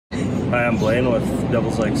Hi, I'm Blaine with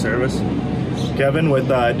Devil's Lake Service. Kevin with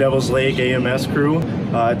Devil's Lake AMS crew.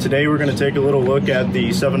 Today we're going to take a little look at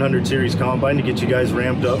the 700 series combine to get you guys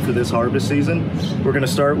ramped up for this harvest season. We're going to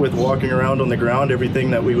start with walking around on the ground,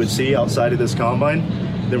 everything that we would see outside of this combine.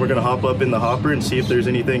 Then we're going to hop up in the hopper and see if there's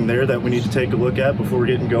anything there that we need to take a look at before we're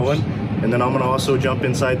getting going. And then I'm going to also jump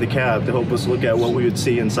inside the cab to help us look at what we would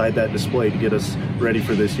see inside that display to get us ready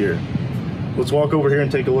for this year. Let's walk over here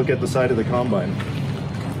and take a look at the side of the combine.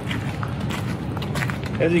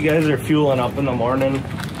 As you guys are fueling up in the morning,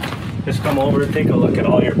 just come over, take a look at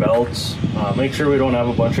all your belts. Make sure we don't have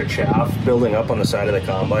a bunch of chaff building up on the side of the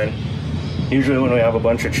combine. Usually when we have a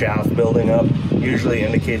bunch of chaff building up, usually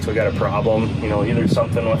indicates we got a problem. You know, either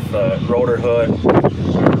something with the rotor hood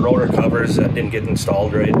or rotor covers that didn't get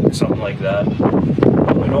installed right or something like that.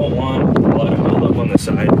 We don't want a lot of buildup on the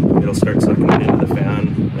side. It'll start sucking it into the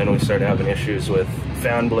fan, and we start having issues with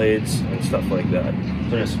fan blades and stuff like that.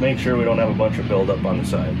 So just make sure we don't have a bunch of buildup on the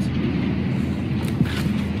sides.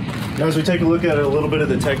 Now as we take a look at a little bit of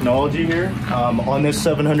the technology here, on this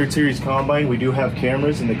 700 series combine we do have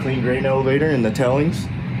cameras in the clean grain elevator and the tellings.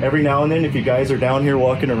 Every now and then, if you guys are down here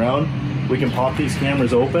walking around, we can pop these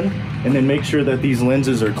cameras open and then make sure that these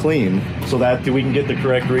lenses are clean so that we can get the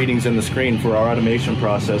correct readings in the screen for our automation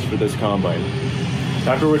process for this combine.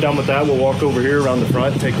 After we're done with that, we'll walk over here around the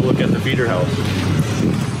front and take a look at the feeder house.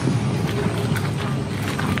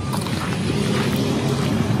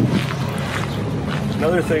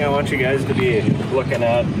 Another thing I want you guys to be looking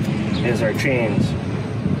at is our chains.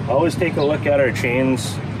 Always take a look at our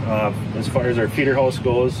chains as far as our feeder house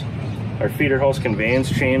goes. Our feeder house conveyance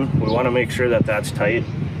chain, we want to make sure that that's tight.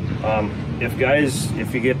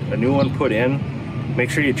 If you get a new one put in, make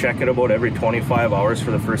sure you check it about every 25 hours for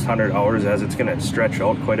the first 100 hours, as it's going to stretch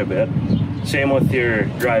out quite a bit. Same with your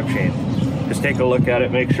drive chain. Just take a look at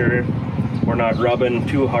it, make sure we're not rubbing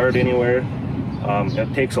too hard anywhere.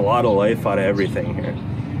 It takes a lot of life out of everything here.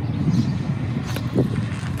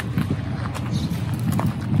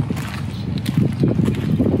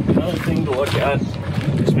 Another thing to look at,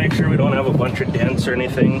 just make sure we don't have a bunch of dents or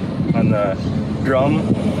anything on the drum,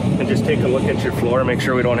 and just take a look at your floor, make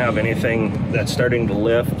sure we don't have anything that's starting to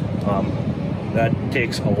lift. That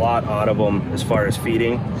takes a lot out of them as far as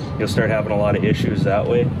feeding. You'll start having a lot of issues that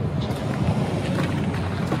way.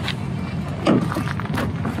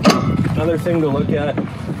 Another thing to look at,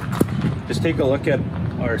 just take a look at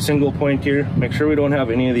our single point here. Make sure we don't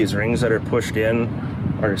have any of these rings that are pushed in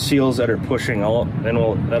or seals that are pushing out. Then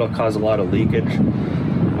that'll cause a lot of leakage.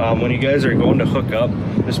 When you guys are going to hook up,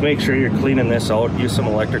 just make sure you're cleaning this out. Use some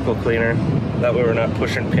electrical cleaner. That way we're not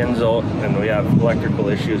pushing pins out and we have electrical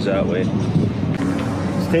issues that way.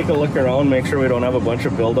 Just take a look around, make sure we don't have a bunch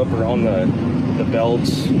of buildup around the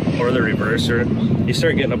belts or the reverser. You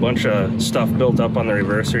start getting a bunch of stuff built up on the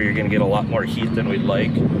reverser, you're going to get a lot more heat than we'd like,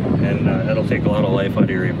 and that'll take a lot of life out of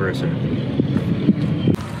your reverser.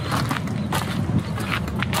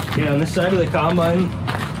 Yeah, on this side of the combine,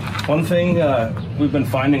 one thing we've been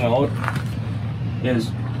finding out is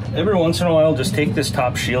every once in a while just take this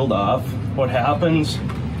top shield off. What happens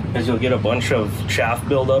is you'll get a bunch of chaff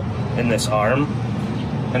buildup in this arm,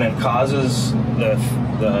 and it causes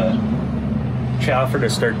the chaffer to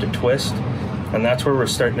start to twist, and that's where we're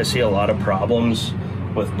starting to see a lot of problems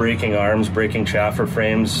with breaking arms, breaking chaffer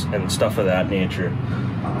frames, and stuff of that nature.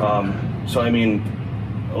 So I mean,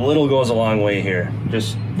 a little goes a long way here.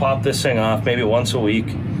 Just pop this thing off maybe once a week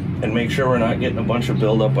and make sure we're not getting a bunch of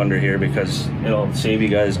buildup under here, because it'll save you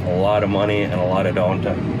guys a lot of money and a lot of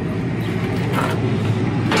downtime.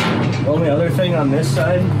 The only other thing on this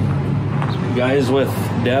side, guys with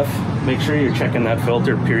DEF, make sure you're checking that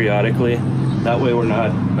filter periodically. That way we're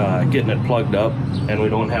not getting it plugged up and we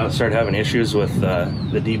don't start having issues with the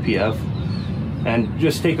DPF. And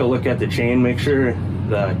just take a look at the chain, make sure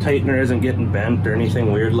the tightener isn't getting bent or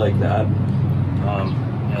anything weird like that.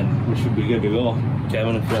 And we should be good to go.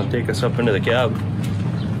 Kevin, if you want to take us up into the cab.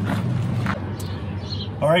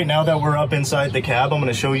 All right, now that we're up inside the cab, I'm going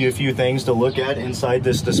to show you a few things to look at inside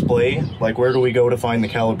this display. Like, where do we go to find the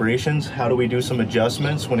calibrations? How do we do some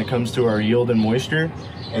adjustments when it comes to our yield and moisture?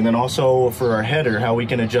 And then also for our header, how we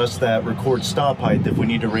can adjust that record stop height if we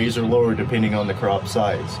need to raise or lower depending on the crop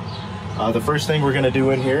size. The first thing we're going to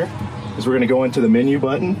do in here is we're going to go into the menu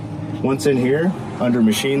button. Once in here, under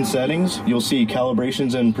machine settings, you'll see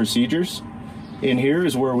calibrations and procedures. In here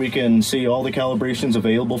is where we can see all the calibrations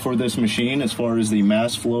available for this machine as far as the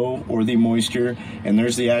mass flow or the moisture, and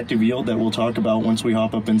there's the active yield that we'll talk about once we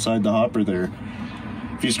hop up inside the hopper there.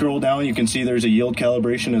 If you scroll down, you can see there's a yield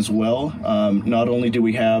calibration as well. Not only do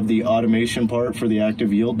we have the automation part for the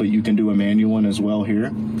ActiveYield, but you can do a manual one as well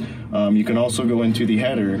here. You can also go into the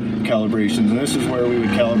header calibrations, and this is where we would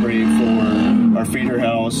calibrate for our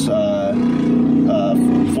Feederhouse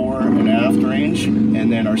fore and aft range,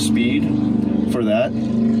 and then our speed for that.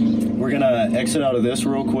 We're gonna exit out of this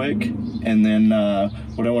real quick, and then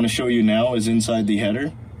what I want to show you now is inside the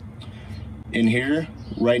header. In here,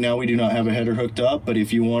 right now we do not have a header hooked up, but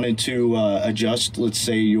if you wanted to adjust, let's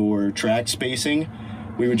say, your track spacing,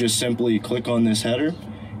 we would just simply click on this header,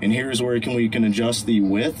 and here's where we can adjust the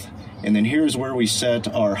width, and then here's where we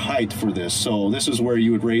set our height for this. So this is where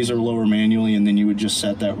you would raise or lower manually, and then you would just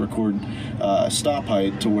set that record stop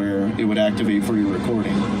height to where it would activate for your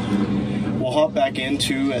recording. We'll hop back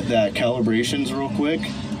into that calibrations real quick.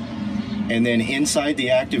 And then inside the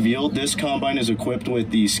ActiveYield, this combine is equipped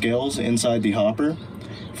with the scales inside the hopper.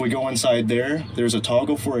 If we go inside there, there's a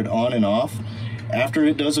toggle for it on and off. After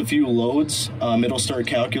it does a few loads, it'll start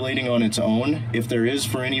calculating on its own. If there is,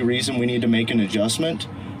 for any reason, we need to make an adjustment,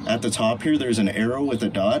 at the top here, there's an arrow with a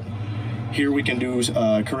dot. Here we can do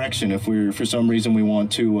correction if for some reason we want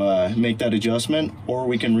to make that adjustment, or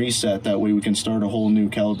we can reset. That way we can start a whole new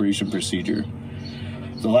calibration procedure.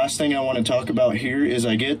 The last thing I want to talk about here is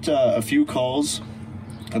I get a few calls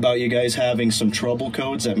about you guys having some trouble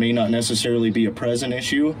codes that may not necessarily be a present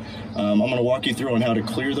issue. I'm going to walk you through on how to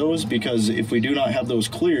clear those, because if we do not have those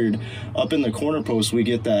cleared, up in the corner post we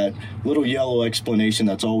get that little yellow explanation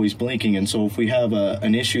that's always blinking, and so if we have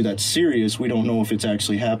an issue that's serious, we don't know if it's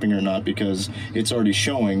actually happening or not because it's already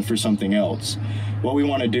showing for something else. What we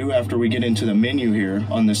want to do after we get into the menu here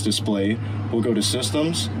on this display, we'll go to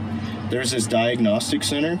Systems. There's this diagnostic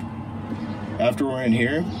center. After we're in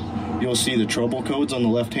here, you'll see the trouble codes on the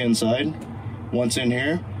left-hand side. Once in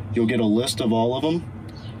here, you'll get a list of all of them.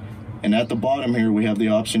 And at the bottom here, we have the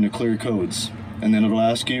option to clear codes. And then it'll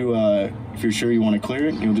ask you if you're sure you want to clear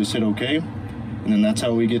it. You'll just hit OK. And then that's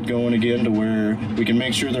how we get going again, to where we can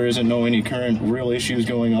make sure there isn't any current real issues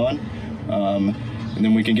going on. And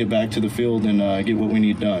then we can get back to the field and get what we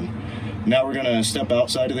need done. Now we're gonna step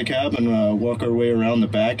outside of the cab and walk our way around the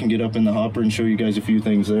back and get up in the hopper and show you guys a few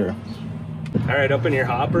things there. All right, up in your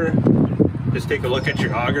hopper, just take a look at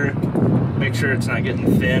your auger. Make sure it's not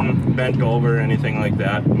getting thin, bent over, anything like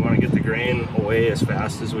that. We want to get the grain away as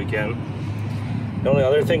fast as we can. The only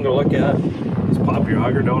other thing to look at is pop your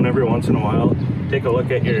auger down every once in a while. Take a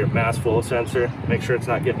look at your mass flow sensor. Make sure it's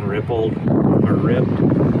not getting rippled or ripped.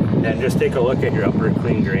 And just take a look at your upper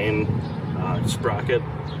clean grain sprocket.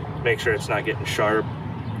 Make sure it's not getting sharp,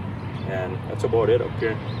 and that's about it up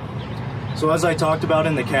here. So as I talked about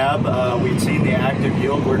in the cab, we'd seen the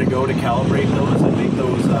ActiveYield, where to go to calibrate those and make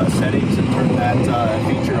those settings and turn that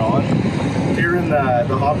feature on. Here in the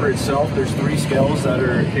hopper itself, there's 3 scales that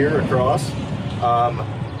are here across.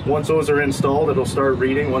 Once those are installed, it'll start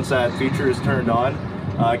reading once that feature is turned on.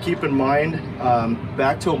 Keep in mind,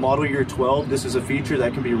 back till model year 12, this is a feature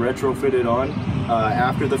that can be retrofitted on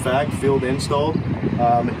after the fact, field installed.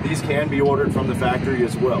 These can be ordered from the factory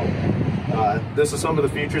as well. This is some of the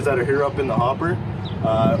features that are here up in the hopper.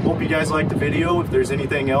 Hope you guys liked the video. If there's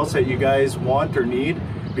anything else that you guys want or need,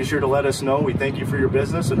 be sure to let us know. We thank you for your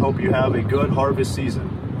business and hope you have a good harvest season.